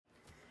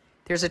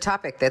There's a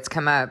topic that's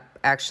come up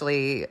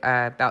actually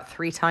about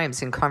 3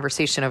 times in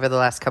conversation over the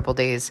last couple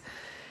days.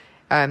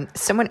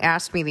 Someone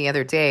asked me the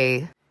other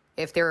day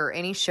if there are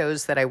any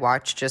shows that I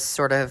watch just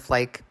sort of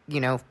like,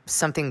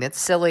 something that's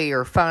silly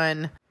or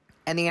fun.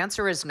 And the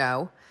answer is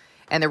no.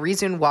 And the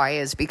reason why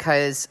is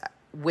because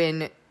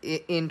when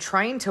in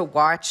trying to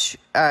watch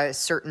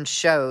certain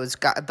shows,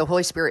 the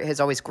Holy Spirit has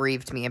always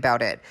grieved me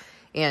about it.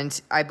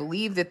 And I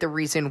believe that the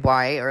reason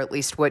why, or at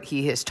least what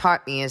he has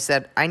taught me, is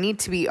that I need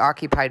to be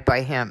occupied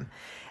by him.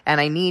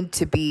 And I need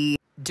to be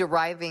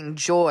deriving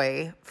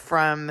joy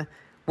from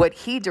what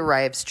he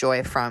derives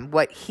joy from,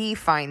 what he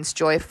finds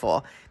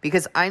joyful,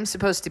 because I'm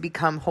supposed to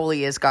become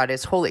holy as God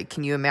is holy.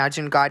 Can you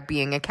imagine God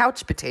being a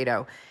couch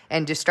potato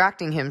and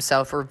distracting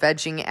himself or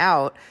vegging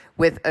out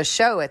with a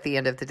show at the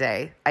end of the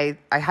day? I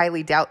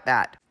highly doubt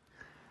that.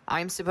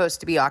 I'm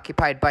supposed to be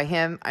occupied by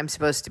him. I'm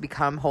supposed to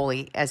become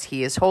holy as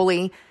he is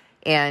holy.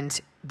 And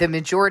the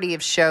majority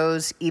of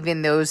shows,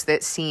 even those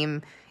that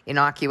seem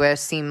innocuous,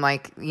 seem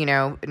like,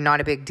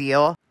 not a big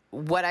deal.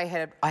 What I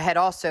had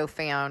also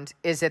found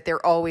is that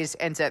there always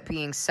ends up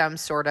being some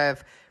sort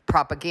of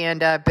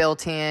propaganda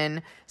built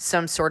in,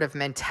 some sort of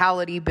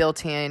mentality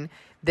built in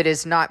that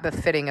is not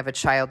befitting of a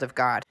child of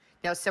God.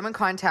 Now, someone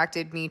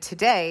contacted me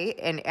today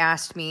and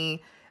asked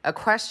me a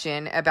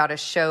question about a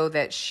show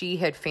that she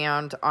had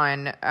found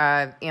on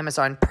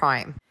Amazon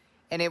Prime.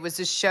 And it was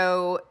a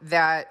show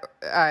that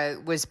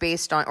was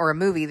based on, or a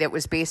movie that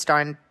was based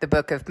on the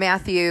book of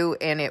Matthew,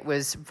 and it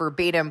was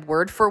verbatim,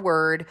 word for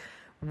word,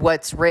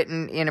 what's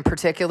written in a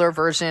particular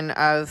version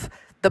of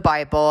the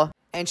Bible.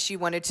 And she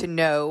wanted to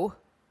know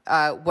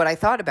what I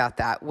thought about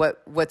that.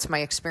 What's my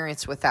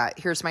experience with that?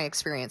 Here's my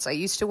experience. I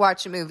used to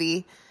watch a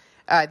movie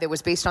that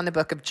was based on the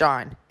book of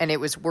John, and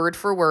it was word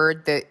for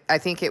word. I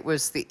think it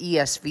was the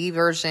ESV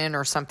version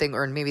or something,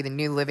 or maybe the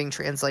New Living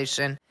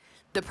Translation.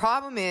 The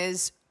problem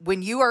is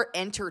when you are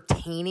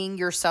entertaining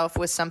yourself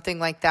with something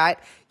like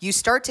that, you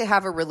start to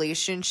have a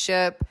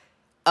relationship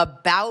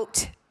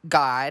about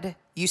God.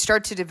 You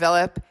start to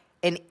develop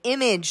an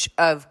image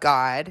of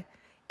God,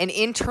 an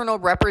internal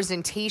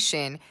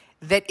representation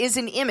that is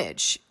an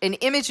image. An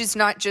image is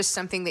not just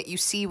something that you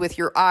see with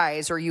your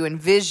eyes or you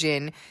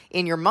envision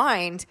in your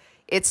mind.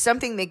 It's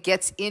something that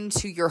gets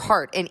into your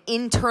heart, an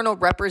internal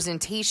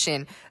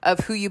representation of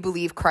who you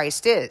believe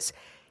Christ is.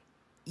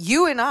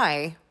 You and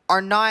I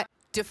are not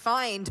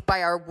defined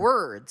by our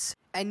words,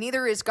 and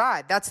neither is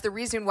God. That's the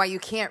reason why you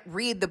can't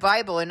read the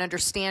Bible and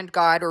understand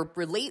God or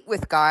relate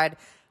with God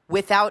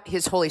without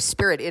his Holy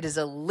Spirit. It is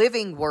a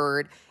living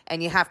word,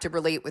 and you have to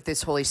relate with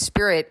his Holy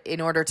Spirit in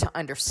order to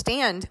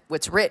understand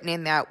what's written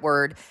in that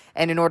word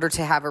and in order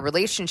to have a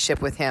relationship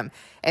with him.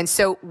 And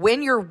so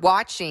when you're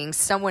watching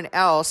someone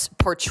else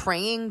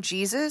portraying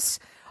Jesus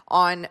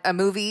on a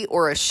movie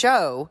or a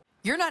show,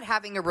 you're not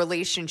having a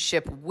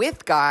relationship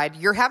with God.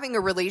 You're having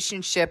a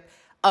relationship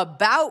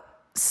about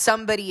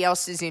somebody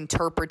else's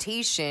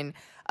interpretation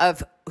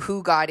of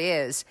who God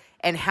is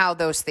and how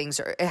those things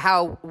are,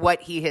 how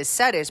what he has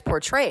said is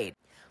portrayed.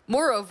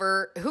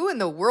 Moreover, who in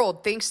the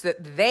world thinks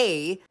that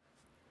they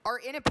are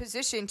in a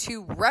position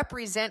to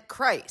represent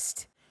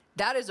Christ?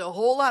 That is a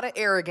whole lot of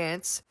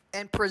arrogance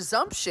and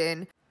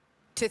presumption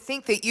to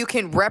think that you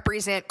can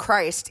represent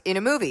Christ in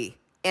a movie.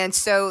 And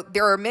so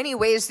there are many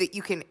ways that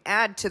you can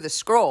add to the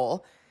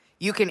scroll.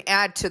 You can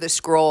add to the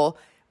scroll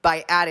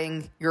by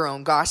adding your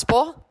own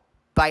gospel,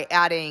 by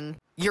adding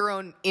your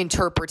own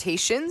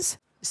interpretations,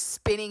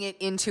 spinning it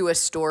into a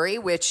story,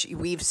 which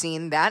we've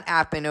seen that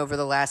happen over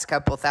the last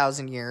couple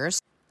thousand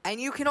years. And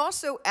you can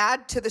also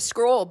add to the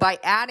scroll by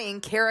adding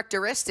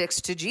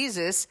characteristics to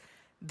Jesus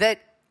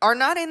that are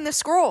not in the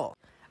scroll.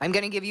 I'm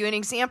going to give you an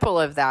example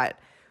of that.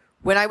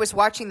 When I was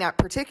watching that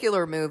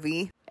particular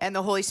movie and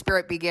the Holy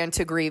Spirit began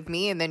to grieve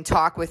me and then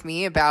talk with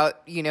me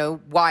about,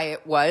 why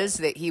it was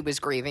that he was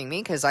grieving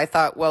me, because I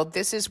thought, well,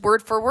 this is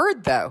word for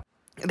word, though.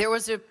 There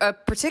was a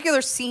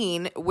particular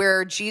scene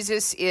where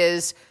Jesus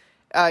is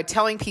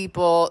telling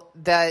people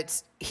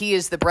that he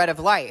is the bread of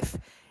life.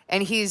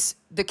 And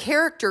the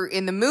character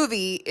in the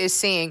movie is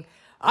saying,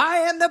 I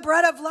am the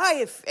bread of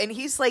life. And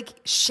he's like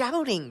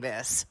shouting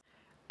this.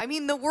 I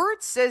mean, the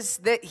word says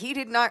that he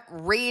did not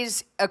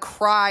raise a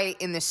cry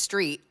in the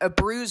street. A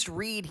bruised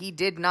reed he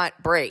did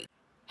not break.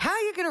 How are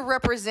you going to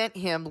represent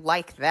him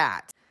like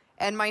that?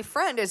 And my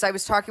friend, as I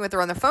was talking with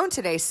her on the phone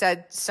today,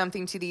 said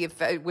something to the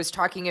effect, was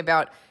talking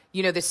about,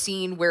 the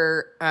scene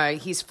where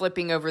he's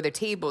flipping over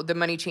the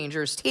money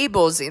changers'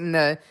 tables in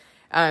the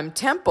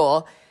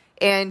temple.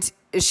 And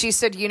she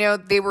said,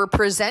 they were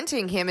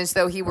presenting him as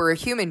though he were a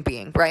human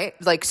being, right?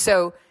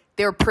 So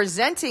they're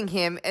presenting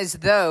him as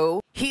though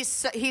he's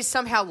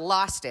somehow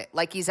lost it,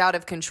 like he's out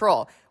of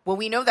control. Well,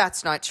 we know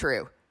that's not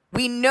true.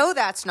 We know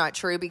that's not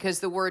true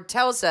because the word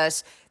tells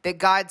us that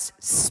God's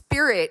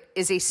spirit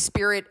is a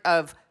spirit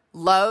of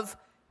love,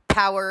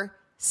 power,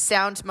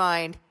 sound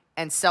mind,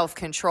 and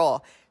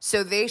self-control.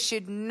 So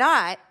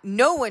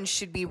no one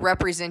should be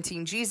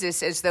representing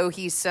Jesus as though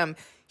he's some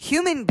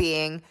human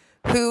being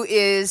who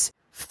is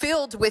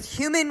filled with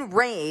human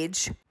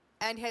rage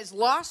and has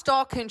lost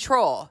all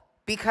control,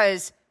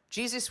 because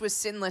Jesus was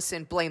sinless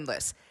and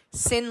blameless.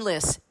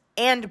 Sinless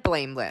and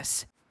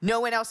blameless. No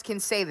one else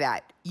can say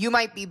that. You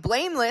might be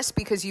blameless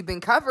because you've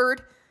been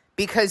covered,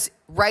 because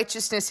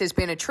righteousness has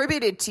been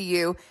attributed to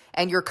you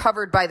and you're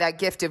covered by that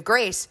gift of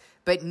grace,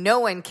 but no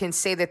one can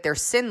say that they're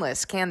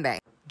sinless, can they?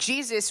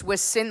 Jesus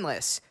was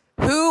sinless.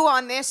 Who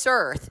on this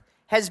earth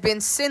has been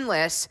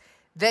sinless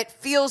that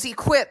feels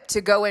equipped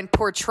to go and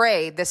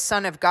portray the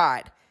Son of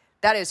God?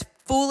 That is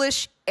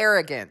foolish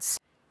arrogance.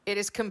 It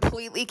is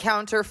completely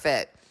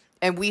counterfeit,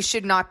 and we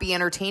should not be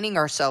entertaining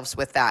ourselves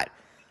with that.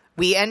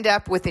 We end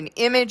up with an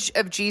image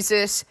of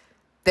Jesus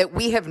that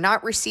we have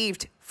not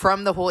received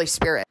from the Holy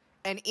Spirit,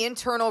 an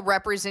internal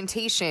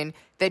representation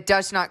that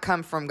does not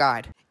come from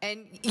God.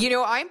 And,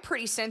 I'm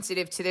pretty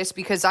sensitive to this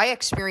because I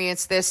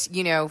experience this,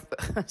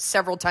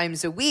 several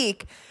times a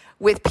week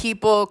with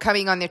people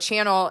coming on the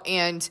channel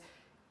and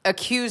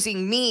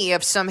accusing me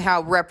of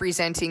somehow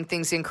representing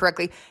things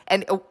incorrectly.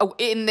 And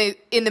in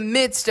the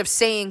midst of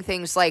saying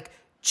things like,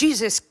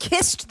 Jesus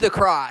kissed the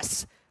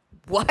cross.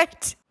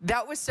 What?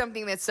 That was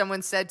something that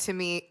someone said to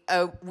me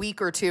a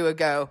week or two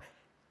ago,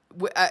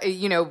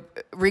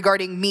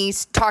 regarding me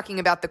talking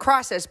about the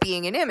cross as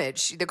being an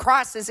image. The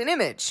cross is an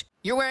image.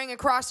 You're wearing a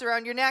cross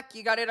around your neck.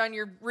 You got it on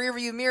your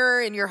rearview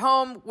mirror in your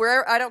home,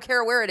 where I don't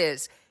care where it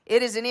is.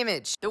 It is an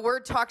image. The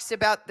word talks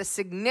about the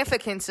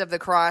significance of the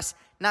cross,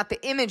 not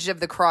the image of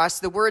the cross.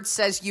 The word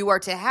says you are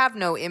to have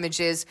no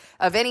images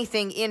of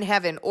anything in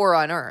heaven or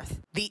on earth.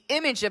 The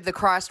image of the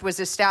cross was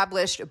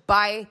established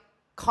by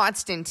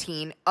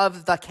Constantine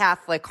of the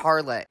Catholic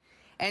harlot.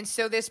 And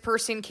so this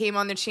person came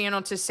on the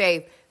channel to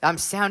say, I'm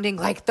sounding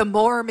like the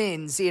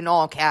Mormons in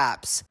all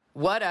caps.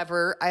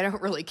 Whatever, I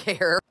don't really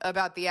care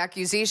about the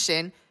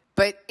accusation.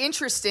 But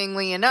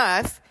interestingly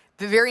enough,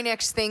 the very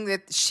next thing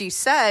that she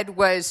said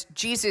was,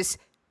 Jesus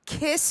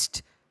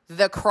kissed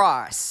the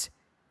cross.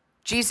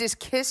 Jesus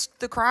kissed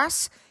the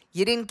cross?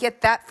 You didn't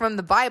get that from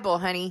the Bible,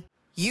 honey.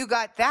 You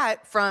got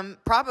that from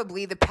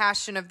probably the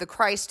Passion of the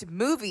Christ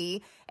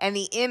movie and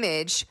the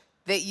image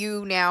that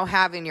you now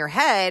have in your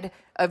head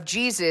of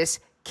Jesus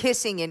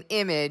kissing an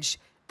image.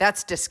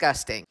 That's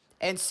disgusting.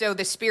 And so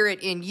the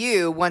spirit in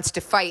you wants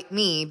to fight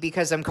me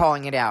because I'm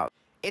calling it out.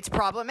 It's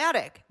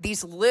problematic.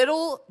 These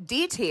little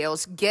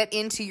details get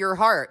into your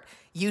heart.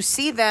 You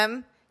see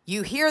them,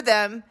 you hear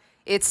them,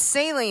 it's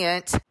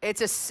salient.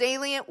 It's a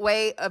salient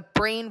way of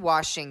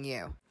brainwashing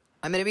you.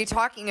 I'm going to be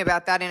talking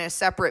about that in a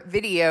separate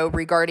video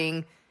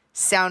regarding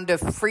Sound of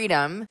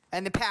Freedom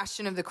and the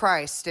Passion of the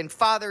Christ and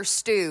Father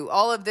Stu,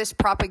 all of this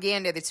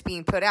propaganda that's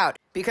being put out.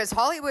 Because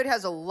Hollywood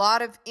has a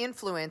lot of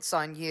influence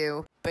on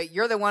you, but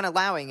you're the one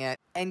allowing it.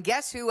 And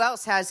guess who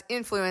else has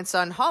influence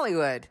on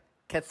Hollywood?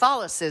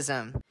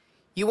 Catholicism.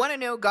 You want to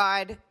know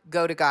God?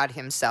 Go to God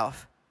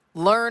himself.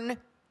 Learn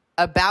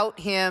about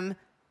him,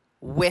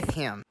 with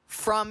him,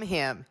 from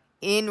him,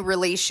 in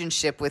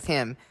relationship with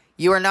him.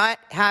 You are not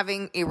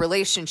having a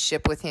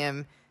relationship with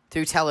him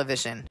through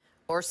television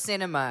or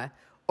cinema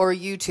or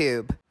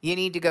YouTube. You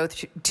need to go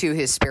to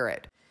his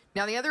spirit.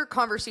 Now, the other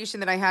conversation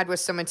that I had with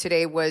someone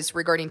today was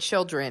regarding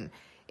children.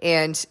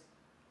 And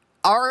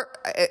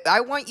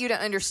I want you to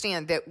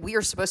understand that we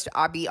are supposed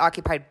to be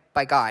occupied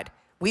by God.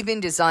 We've been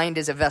designed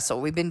as a vessel.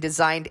 We've been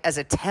designed as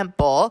a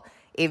temple,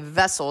 a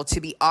vessel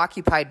to be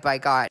occupied by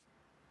God.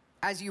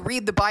 As you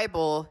read the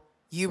Bible,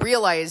 you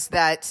realize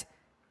that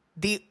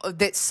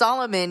that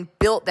Solomon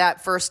built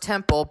that first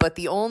temple, but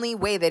the only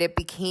way that it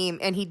became,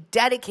 and he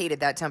dedicated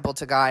that temple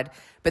to God,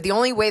 but the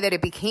only way that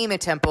it became a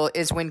temple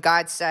is when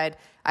God said,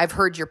 I've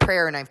heard your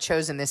prayer and I've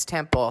chosen this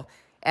temple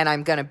and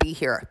I'm going to be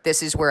here.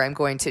 This is where I'm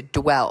going to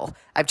dwell.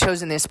 I've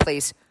chosen this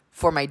place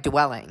for my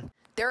dwelling.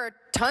 There are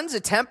tons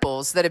of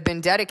temples that have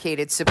been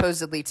dedicated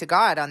supposedly to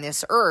God on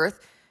this earth.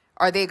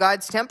 Are they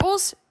God's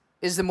temples?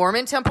 Is the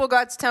Mormon temple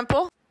God's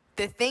temple?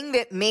 The thing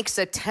that makes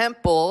a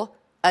temple,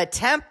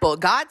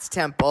 God's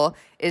temple,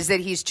 is that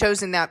he's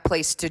chosen that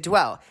place to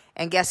dwell.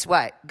 And guess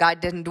what?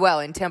 God doesn't dwell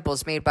in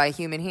temples made by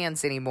human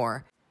hands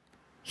anymore.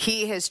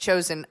 He has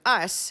chosen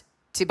us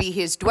to be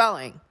his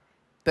dwelling,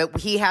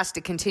 but he has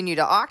to continue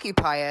to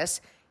occupy us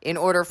in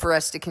order for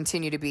us to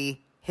continue to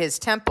be his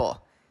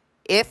temple.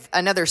 If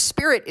another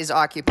spirit is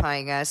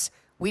occupying us,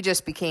 we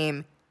just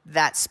became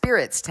that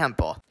spirit's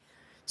temple.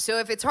 So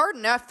if it's hard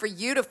enough for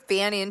you to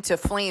fan into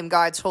flame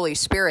God's Holy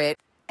Spirit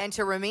and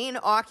to remain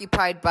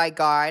occupied by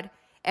God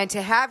and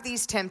to have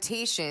these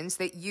temptations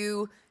that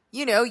you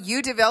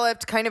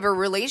developed kind of a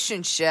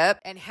relationship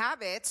and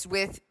habits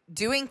with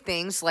doing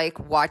things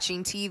like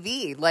watching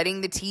TV,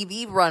 letting the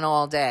TV run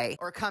all day,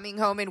 or coming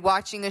home and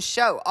watching a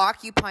show,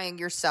 occupying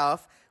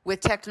yourself with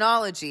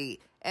technology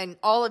and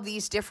all of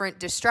these different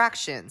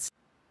distractions.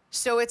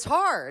 So it's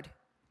hard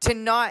to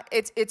not,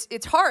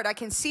 it's hard. I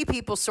can see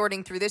people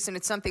sorting through this, and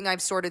it's something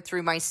I've sorted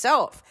through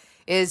myself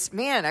is,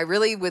 man, I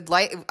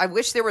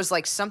wish there was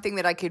like something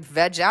that I could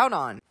veg out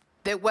on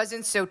that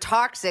wasn't so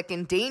toxic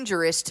and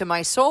dangerous to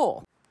my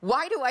soul.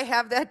 Why do I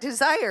have that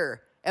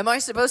desire? Am I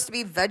supposed to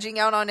be vegging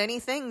out on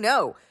anything?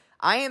 No.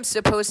 I am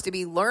supposed to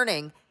be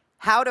learning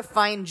how to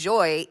find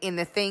joy in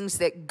the things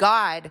that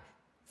God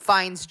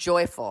finds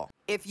joyful.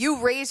 If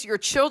you raise your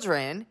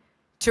children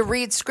to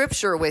read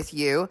scripture with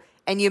you,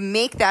 and you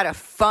make that a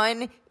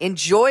fun,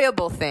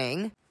 enjoyable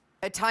thing,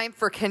 a time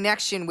for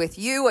connection with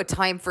you, a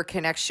time for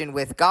connection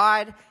with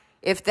God,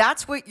 if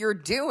that's what you're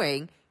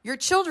doing, your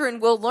children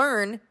will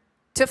learn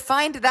to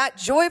find that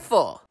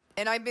joyful.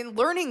 And I've been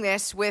learning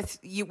this with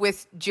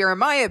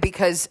Jeremiah,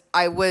 because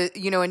I was,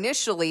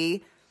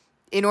 initially,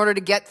 in order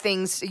to get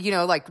things,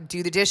 like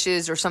do the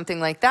dishes or something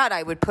like that,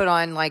 I would put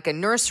on like a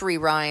nursery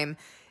rhyme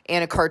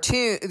and a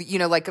cartoon,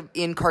 like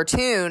in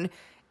cartoon,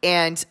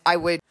 and I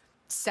would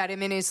set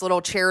him in his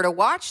little chair to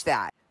watch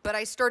that. But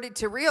I started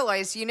to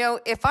realize,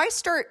 if I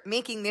start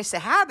making this a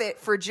habit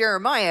for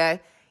Jeremiah,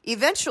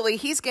 eventually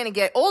he's going to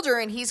get older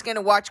and he's going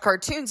to watch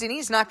cartoons, and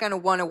he's not going to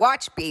want to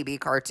watch baby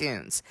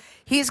cartoons.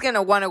 He's going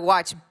to want to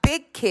watch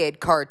big kid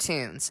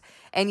cartoons.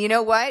 And you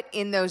know what?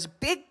 In those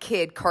big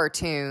kid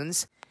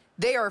cartoons,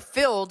 they are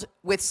filled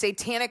with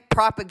satanic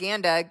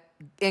propaganda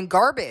and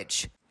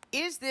garbage.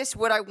 Is this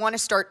what I want to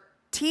start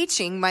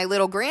teaching my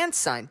little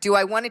grandson? Do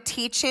I want to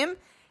teach him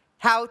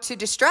how to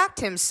distract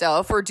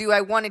himself, or do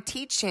I want to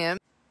teach him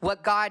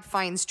what God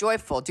finds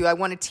joyful? Do I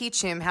want to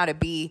teach him how to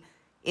be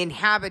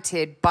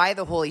inhabited by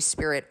the Holy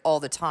Spirit all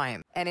the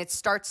time? And it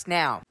starts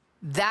now.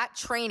 That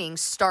training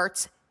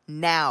starts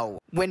now.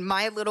 When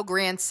my little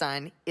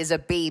grandson is a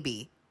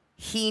baby,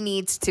 he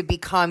needs to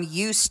become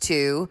used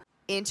to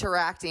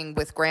interacting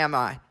with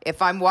grandma.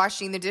 If I'm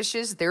washing the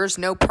dishes, there's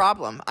no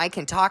problem. I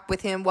can talk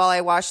with him while I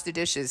wash the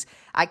dishes.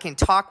 I can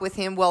talk with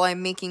him while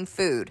I'm making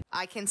food.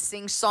 I can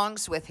sing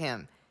songs with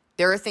him.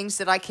 There are things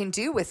that I can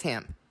do with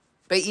him.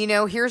 But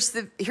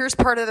here's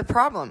part of the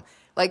problem.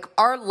 Like,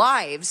 our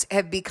lives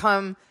have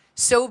become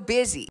so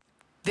busy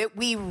that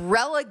we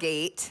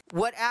relegate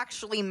what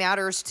actually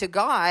matters to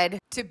God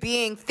to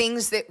being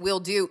things that we'll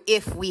do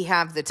if we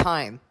have the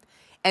time.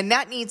 And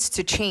that needs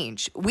to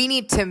change. We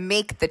need to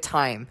make the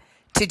time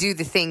to do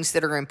the things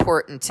that are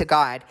important to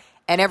God,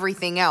 and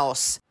everything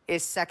else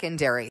is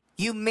secondary.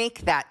 You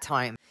make that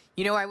time.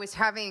 I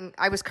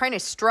was kind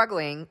of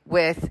struggling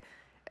with,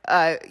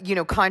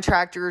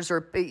 contractors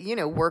or,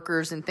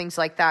 workers and things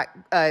like that.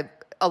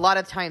 A lot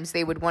of times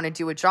they would want to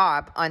do a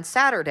job on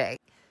Saturday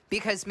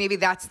because maybe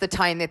that's the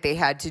time that they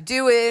had to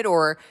do it,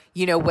 or,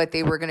 what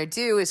they were going to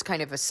do is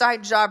kind of a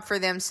side job for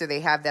them, so they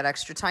have that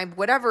extra time,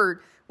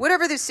 whatever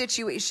the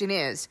situation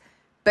is.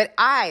 But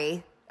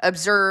I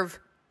observe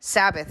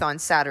Sabbath on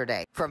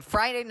Saturday. From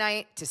Friday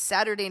night to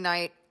Saturday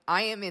night,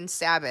 I am in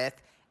Sabbath,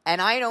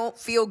 and I don't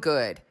feel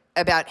good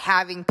about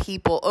having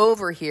people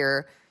over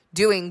here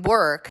doing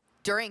work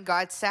during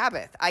God's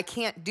Sabbath. I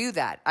can't do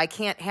that. I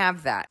can't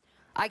have that.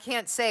 I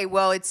can't say,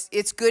 well,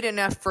 it's good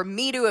enough for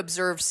me to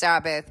observe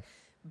Sabbath,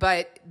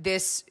 but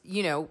this,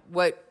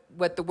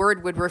 what the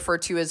word would refer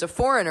to as a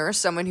foreigner,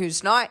 someone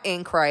who's not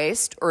in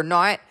Christ or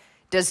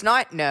does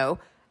not know,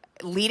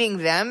 leading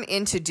them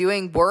into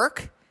doing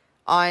work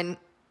on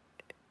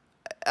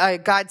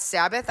God's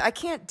Sabbath. I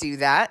can't do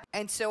that.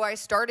 And so I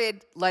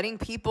started letting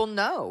people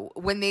know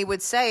when they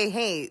would say,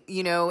 hey,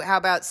 how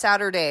about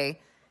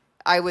Saturday?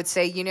 I would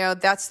say,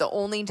 that's the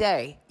only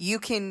day. You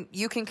can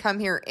come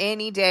here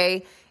any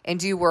day and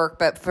do work,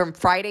 but from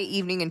Friday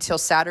evening until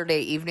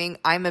Saturday evening,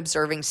 I'm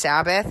observing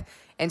Sabbath,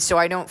 and so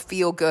I don't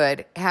feel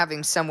good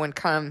having someone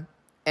come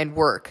and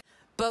work.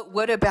 But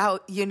what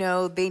about,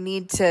 they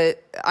need to,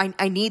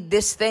 I need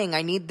this thing.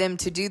 I need them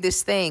to do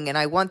this thing, and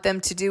I want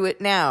them to do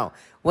it now.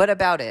 What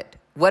about it?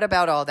 What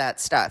about all that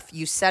stuff?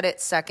 You set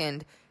it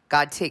second.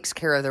 God takes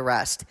care of the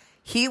rest.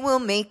 He will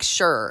make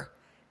sure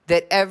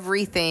that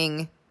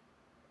everything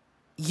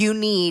you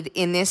need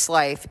in this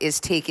life is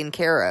taken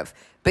care of.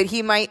 But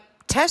he might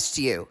test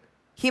you.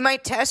 He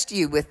might test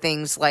you with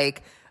things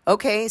like,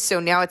 okay, so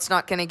now it's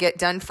not going to get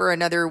done for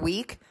another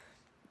week.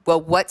 Well,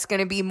 what's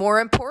going to be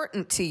more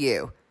important to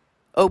you?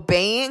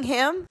 Obeying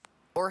him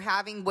or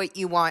having what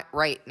you want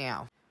right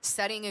now?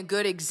 Setting a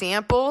good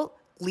example,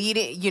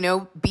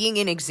 leading, being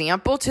an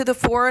example to the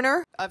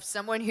foreigner of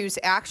someone who's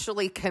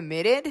actually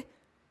committed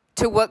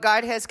to what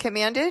God has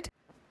commanded.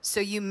 So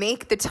you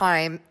make the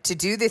time to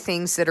do the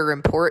things that are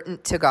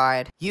important to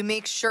God. You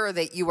make sure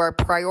that you are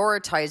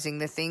prioritizing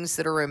the things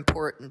that are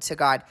important to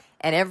God,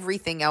 and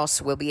everything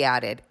else will be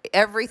added.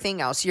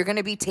 Everything else, you're going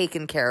to be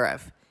taken care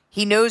of.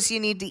 He knows you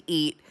need to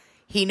eat.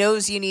 He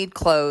knows you need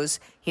clothes.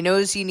 He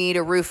knows you need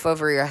a roof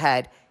over your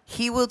head.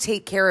 He will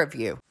take care of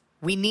you.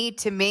 We need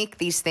to make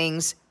these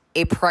things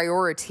a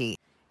priority.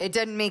 It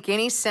doesn't make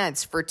any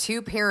sense for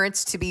two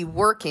parents to be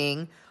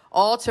working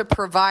all to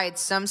provide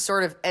some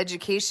sort of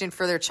education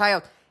for their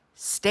child.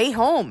 Stay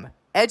home.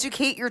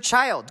 Educate your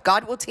child.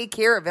 God will take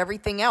care of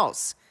everything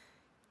else.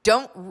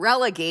 Don't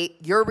relegate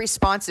your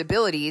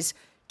responsibilities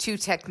to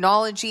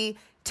technology,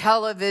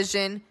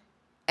 television,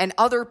 and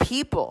other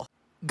people.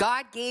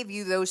 God gave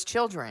you those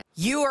children.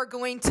 You are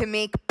going to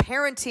make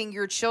parenting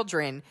your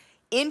children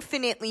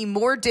infinitely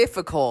more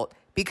difficult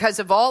because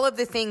of all of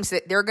the things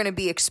that they're going to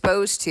be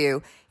exposed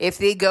to if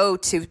they go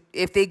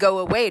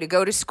away to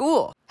go to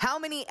school. How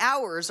many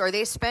hours are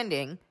they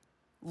spending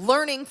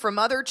learning from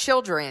other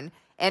children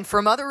and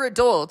from other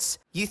adults,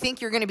 you think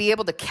you're going to be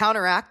able to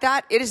counteract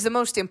that? It is the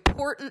most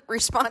important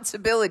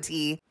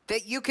responsibility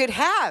that you could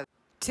have,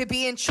 to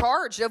be in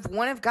charge of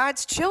one of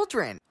God's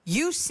children.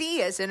 You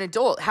see as an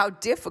adult how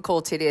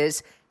difficult it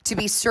is to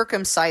be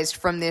circumcised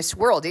from this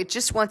world. It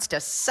just wants to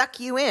suck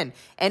you in.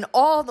 And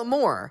all the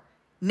more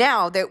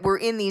now that we're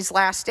in these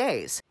last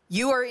days,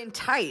 you are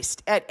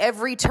enticed at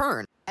every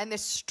turn. And the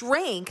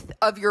strength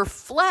of your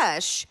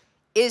flesh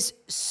is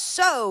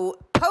so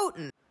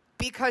potent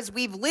because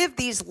we've lived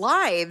these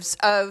lives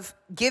of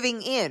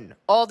giving in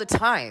all the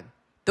time.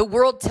 The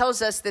world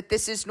tells us that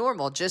this is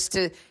normal, just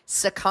to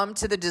succumb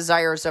to the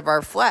desires of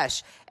our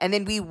flesh. And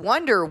then we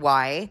wonder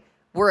why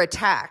we're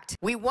attacked.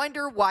 We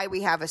wonder why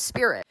we have a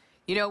spirit.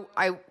 You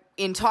know,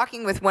 in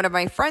talking with one of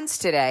my friends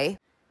today,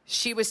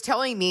 she was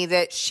telling me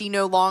that she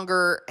no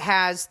longer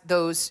has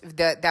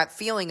that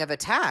feeling of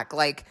attack,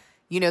 like,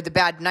 you know, the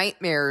bad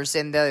nightmares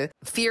and the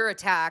fear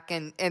attack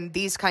and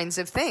these kinds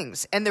of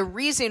things. And the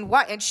reason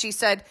why, and she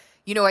said,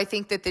 you know, I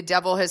think that the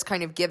devil has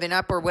kind of given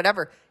up or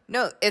whatever.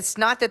 No, it's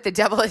not that the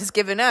devil has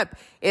given up.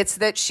 It's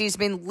that she's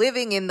been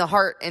living in the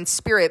heart and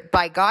spirit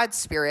by God's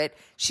spirit.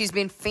 She's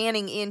been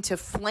fanning into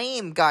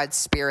flame God's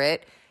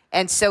spirit.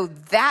 And so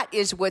that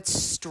is what's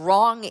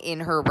strong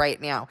in her right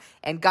now.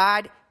 And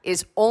God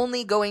is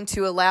only going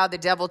to allow the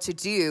devil to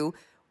do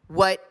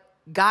what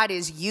God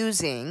is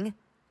using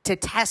to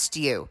test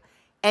you.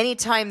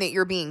 Anytime that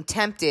you're being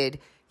tempted,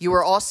 you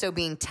are also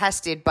being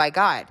tested by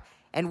God.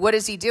 And what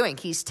is he doing?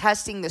 He's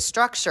testing the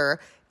structure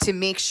to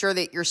make sure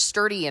that you're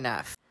sturdy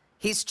enough.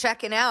 He's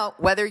checking out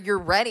whether you're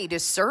ready to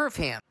serve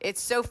him.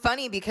 It's so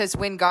funny because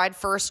when God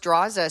first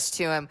draws us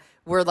to him,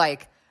 we're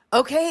like,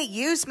 okay,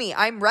 use me.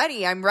 I'm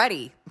ready.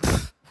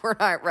 We're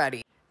not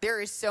ready.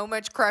 There is so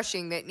much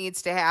crushing that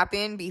needs to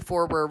happen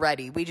before we're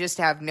ready. We just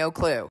have no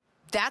clue.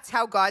 That's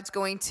how God's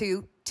going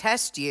to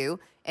test you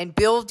and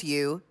build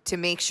you to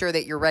make sure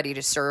that you're ready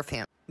to serve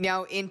him.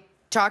 Now, in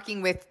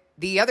talking with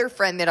the other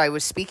friend that I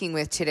was speaking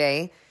with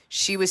today,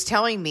 she was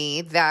telling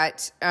me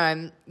that,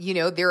 you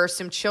know, there are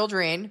some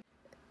children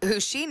who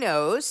she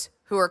knows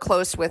who are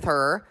close with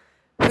her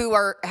who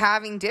are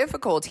having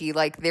difficulty.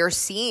 Like, they're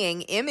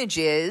seeing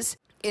images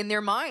in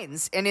their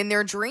minds and in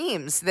their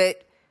dreams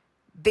that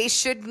they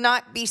should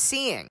not be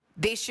seeing.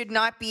 They should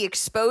not be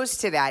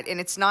exposed to that. And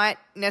it's not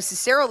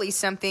necessarily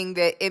something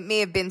that, it may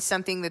have been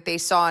something that they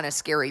saw in a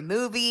scary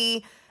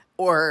movie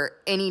or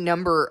any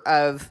number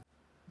of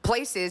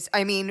places.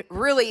 I mean,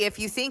 really, if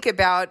you think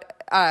about,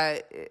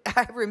 I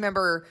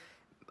remember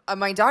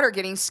my daughter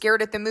getting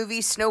scared at the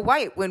movie Snow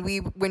White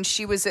when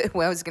she was,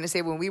 well, I was going to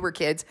say when we were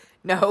kids.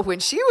 No, when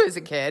she was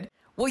a kid.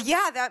 Well,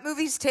 yeah, that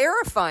movie's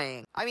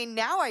terrifying. I mean,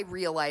 now I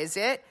realize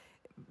it.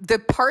 The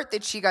part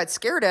that she got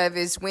scared of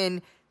is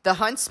when the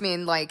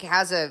huntsman like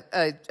has a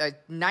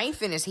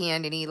knife in his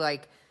hand and he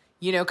like,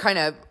 you know, kind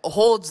of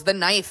holds the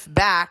knife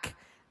back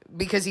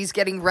because he's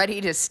getting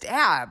ready to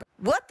stab.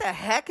 What the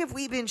heck have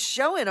we been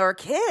showing our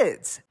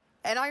kids?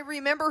 And I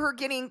remember her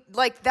getting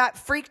like that,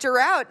 freaked her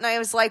out. And I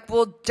was like,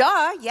 well,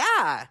 duh,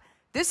 yeah,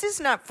 this is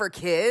not for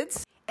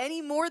kids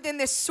any more than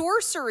the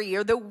sorcery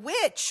or the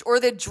witch or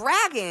the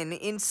dragon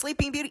in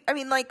Sleeping Beauty. I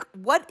mean, like,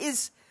 what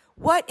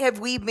have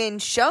we been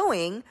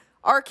showing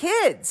our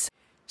kids?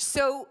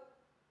 So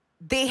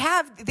they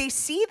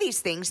see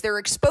these things, they're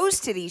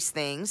exposed to these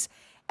things,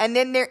 and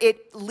then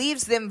it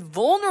leaves them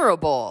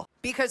vulnerable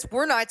because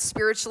we're not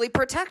spiritually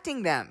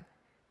protecting them,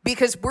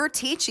 because we're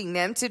teaching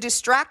them to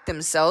distract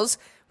themselves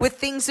with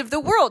things of the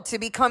world, to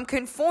become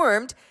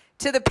conformed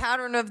to the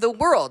pattern of the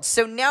world.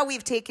 So now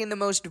we've taken the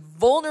most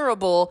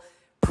vulnerable,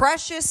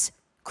 precious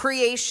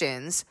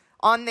creations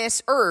on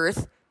this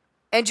earth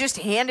and just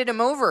handed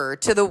them over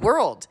to the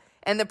world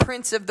and the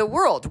prince of the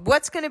world.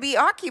 What's going to be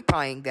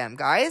occupying them,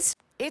 guys?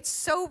 It's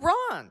so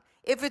wrong.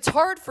 If it's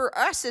hard for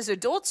us as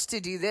adults to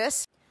do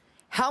this,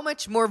 how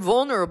much more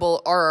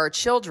vulnerable are our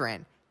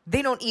children?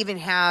 They don't even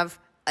have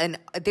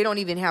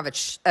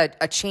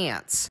a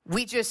chance.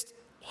 We just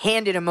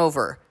handed them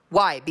over.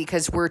 Why?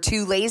 Because we're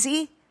too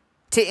lazy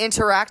to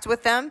interact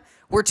with them.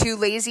 We're too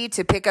lazy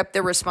to pick up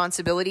the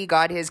responsibility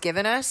God has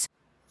given us.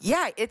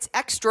 Yeah, it's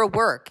extra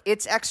work.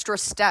 It's extra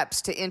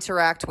steps to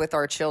interact with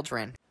our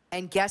children.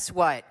 And guess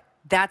what?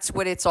 That's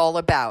what it's all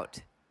about.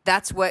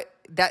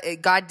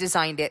 God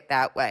designed it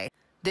that way.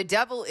 The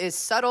devil is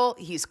subtle.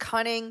 He's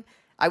cunning.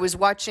 I was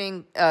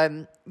watching,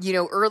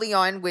 early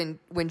on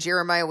when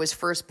Jeremiah was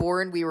first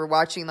born, we were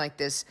watching like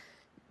this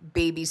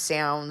baby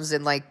sounds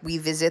and like We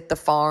Visit the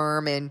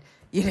Farm and,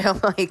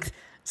 like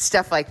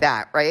stuff like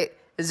that, right?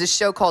 There's a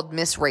show called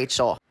Miss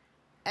Rachel.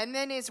 And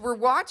then as we're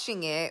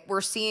watching it,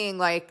 we're seeing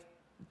like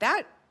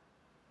that.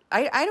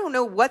 I don't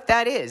know what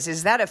that is.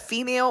 Is that a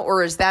female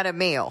or is that a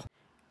male?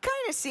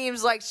 Kind of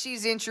seems like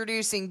she's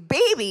introducing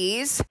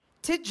babies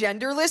to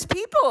genderless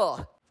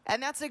people.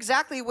 And that's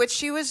exactly what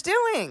she was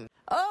doing.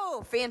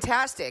 Oh,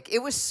 fantastic. It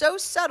was so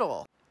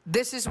subtle.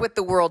 This is what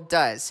the world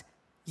does.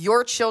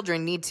 Your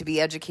children need to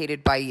be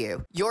educated by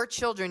you. Your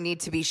children need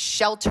to be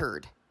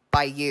sheltered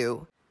by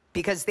you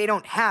because they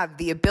don't have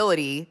the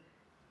ability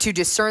to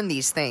discern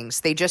these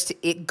things. They just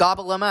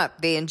gobble them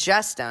up. They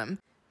ingest them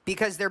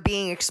because they're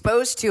being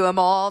exposed to them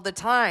all the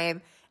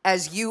time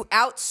as you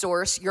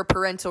outsource your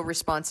parental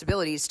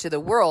responsibilities to the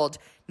world.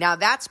 Now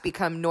that's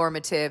become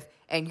normative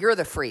and you're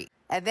the freak.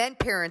 And then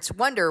parents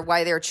wonder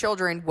why their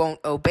children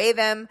won't obey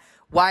them.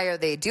 Why are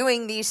they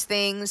doing these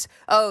things?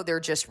 Oh, they're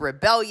just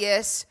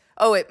rebellious.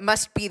 Oh, it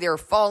must be their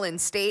fallen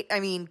state. I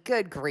mean,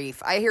 good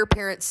grief. I hear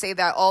parents say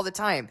that all the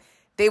time.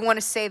 They want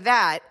to say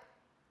that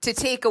to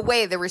take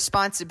away the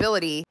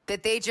responsibility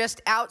that they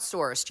just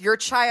outsourced. Your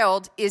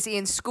child is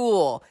in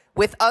school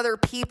with other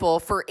people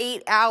for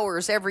 8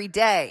 hours every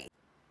day.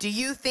 Do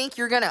you think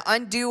you're going to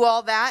undo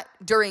all that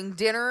during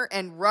dinner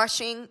and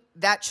rushing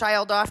that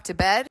child off to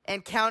bed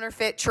and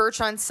counterfeit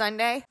church on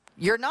Sunday?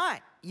 You're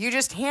not. You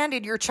just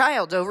handed your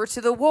child over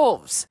to the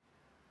wolves.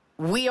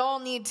 We all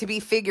need to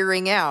be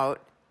figuring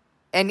out,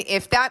 and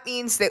if that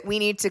means that we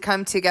need to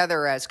come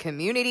together as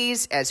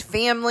communities, as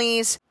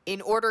families,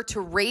 in order to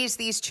raise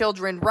these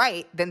children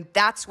right, then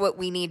that's what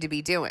we need to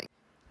be doing.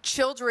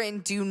 Children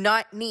do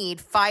not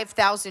need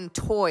 5,000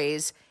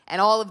 toys and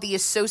all of the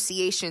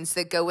associations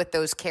that go with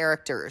those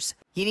characters.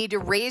 You need to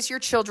raise your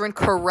children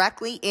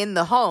correctly in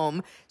the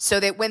home so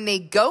that when they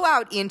go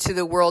out into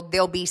the world,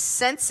 they'll be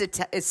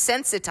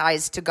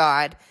sensitized to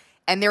God,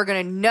 and they're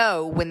going to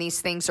know when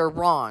these things are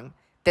wrong,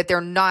 that they're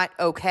not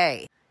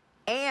okay.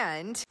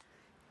 And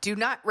do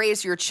not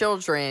raise your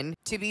children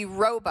to be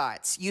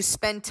robots. You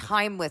spend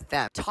time with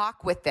them,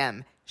 talk with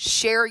them,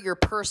 share your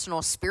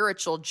personal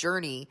spiritual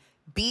journey.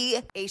 Be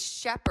a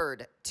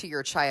shepherd to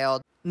your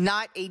child,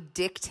 not a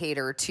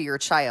dictator to your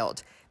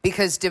child.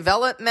 Because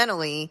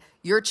developmentally,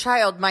 your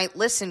child might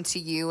listen to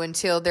you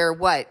until they're,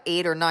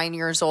 8 or 9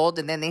 years old,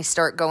 and then they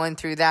start going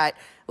through that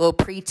little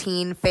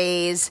preteen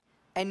phase.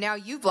 And now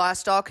you've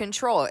lost all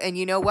control. And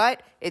you know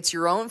what? It's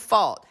your own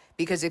fault.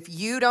 Because if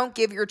you don't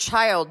give your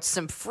child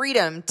some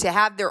freedom to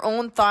have their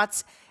own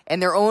thoughts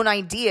and their own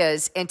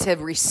ideas and to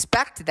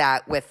respect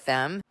that with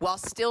them while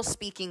still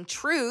speaking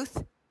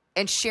truth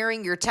and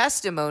sharing your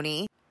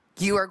testimony,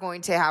 you are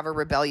going to have a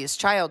rebellious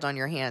child on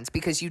your hands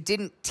because you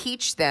didn't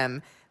teach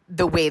them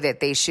the way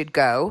that they should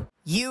go.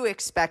 You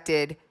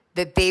expected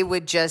that they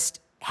would just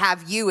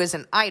have you as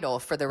an idol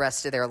for the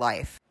rest of their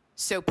life.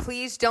 So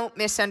please don't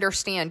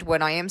misunderstand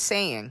what I am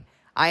saying.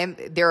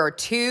 There are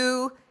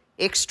two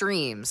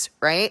extremes,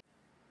 right?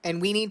 And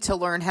we need to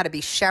learn how to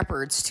be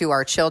shepherds to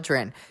our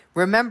children.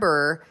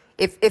 Remember,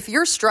 if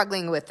you're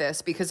struggling with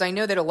this, because I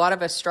know that a lot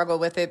of us struggle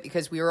with it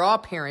because we were all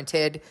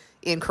parented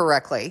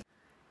incorrectly,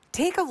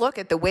 take a look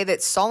at the way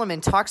that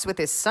Solomon talks with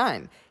his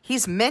son.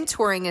 He's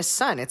mentoring his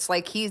son. It's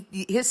like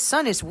his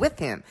son is with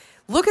him.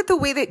 Look at the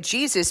way that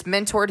Jesus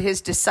mentored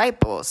his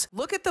disciples.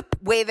 Look at the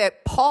way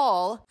that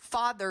Paul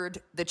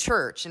fathered the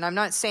church. And I'm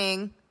not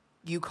saying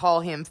you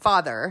call him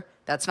father.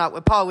 That's not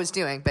what Paul was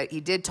doing. But he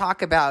did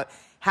talk about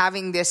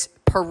having this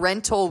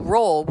parental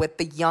role with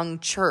the young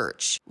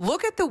church.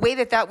 Look at the way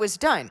that was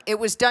done. It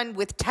was done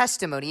with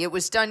testimony. It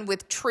was done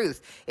with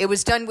truth. It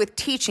was done with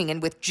teaching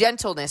and with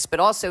gentleness, but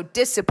also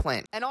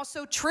discipline and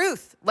also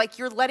truth. Like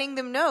you're letting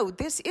them know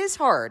this is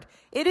hard.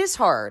 It is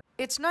hard.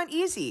 It's not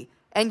easy.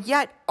 And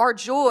yet our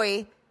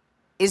joy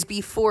is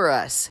before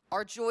us.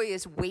 Our joy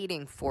is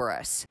waiting for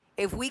us.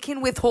 If we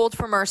can withhold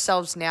from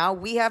ourselves now,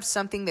 we have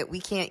something that we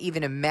can't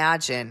even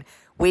imagine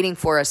waiting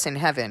for us in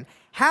heaven.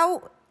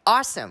 How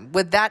awesome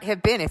would that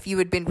have been if you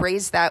had been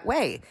raised that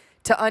way,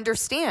 to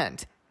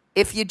understand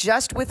if you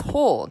just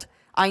withhold?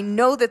 I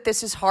know that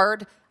this is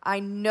hard. I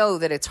know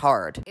that it's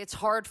hard. It's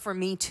hard for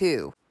me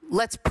too.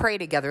 Let's pray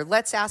together.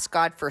 Let's ask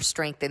God for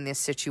strength in this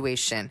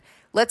situation.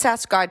 Let's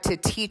ask God to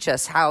teach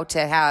us how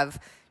to have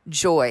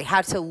joy,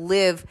 how to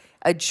live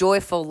a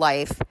joyful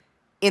life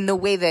in the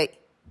way that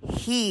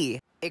He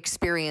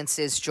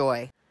experiences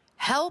joy.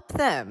 Help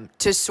them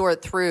to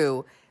sort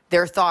through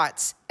their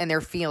thoughts and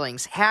their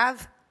feelings.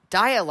 Have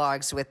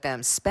dialogues with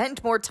them.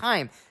 Spend more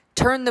time.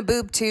 Turn the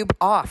boob tube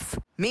off.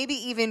 Maybe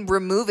even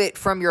remove it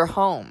from your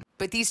home.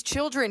 But these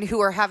children who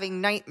are having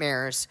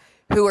nightmares,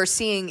 who are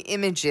seeing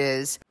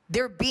images,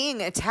 they're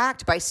being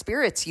attacked by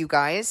spirits, you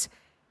guys.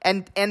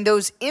 And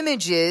those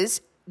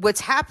images,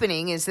 what's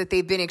happening is that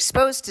they've been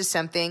exposed to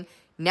something.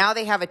 Now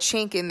they have a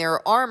chink in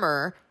their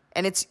armor,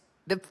 and it's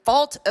the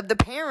fault of the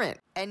parent.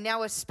 And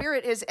now a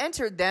spirit has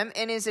entered them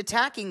and is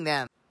attacking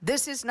them.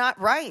 This is not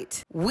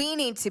right. We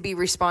need to be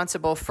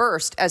responsible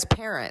first as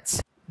parents.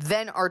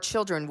 Then our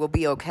children will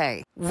be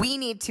okay. We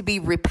need to be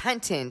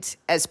repentant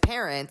as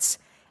parents,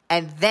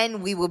 and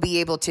then we will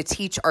be able to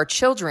teach our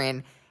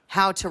children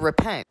how to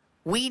repent.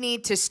 We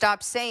need to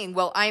stop saying,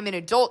 well, I'm an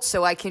adult,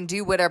 so I can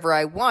do whatever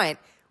I want.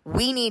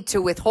 We need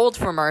to withhold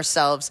from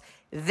ourselves.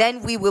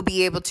 Then we will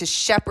be able to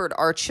shepherd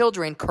our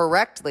children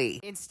correctly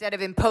instead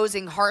of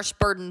imposing harsh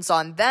burdens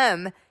on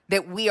them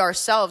that we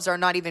ourselves are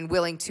not even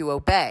willing to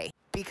obey.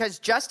 Because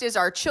just as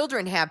our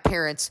children have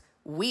parents,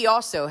 we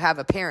also have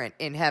a parent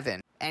in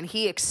heaven. And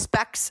He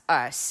expects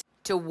us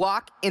to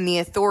walk in the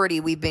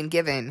authority we've been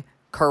given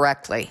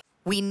correctly.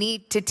 We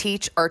need to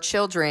teach our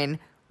children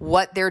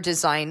what their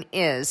design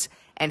is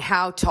and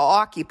how to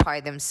occupy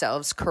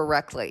themselves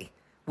correctly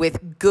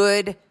with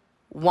good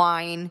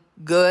wine,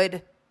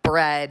 good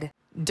bread,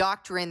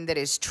 doctrine that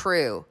is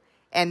true.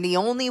 And the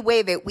only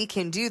way that we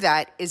can do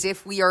that is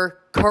if we are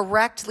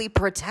correctly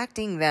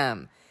protecting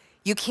them.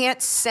 You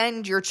can't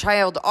send your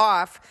child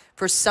off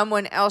for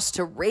someone else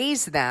to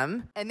raise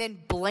them and then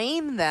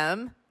blame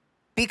them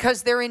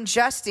because they're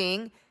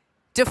ingesting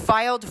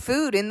defiled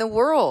food in the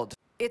world.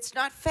 It's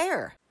not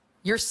fair.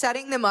 You're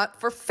setting them up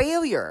for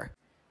failure.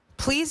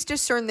 Please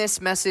discern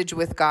this message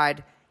with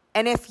God.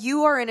 And if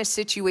you are in a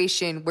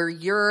situation where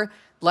you're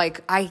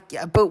like,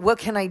 but what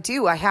can I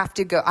do? I have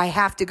to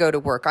go to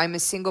work. I'm a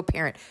single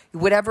parent.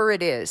 Whatever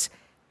it is,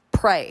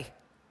 pray.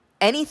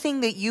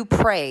 Anything that you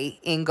pray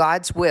in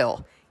God's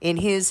will, in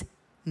his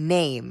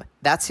name,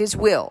 that's his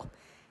will.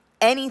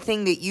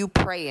 Anything that you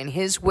pray in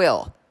his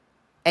will,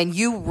 and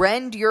you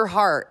rend your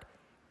heart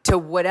to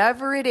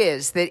whatever it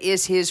is that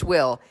is his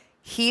will,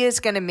 he is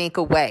going to make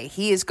a way.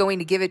 He is going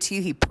to give it to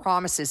you. He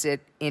promises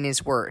it in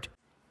his word.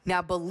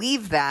 Now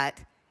believe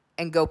that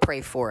and go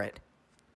pray for it.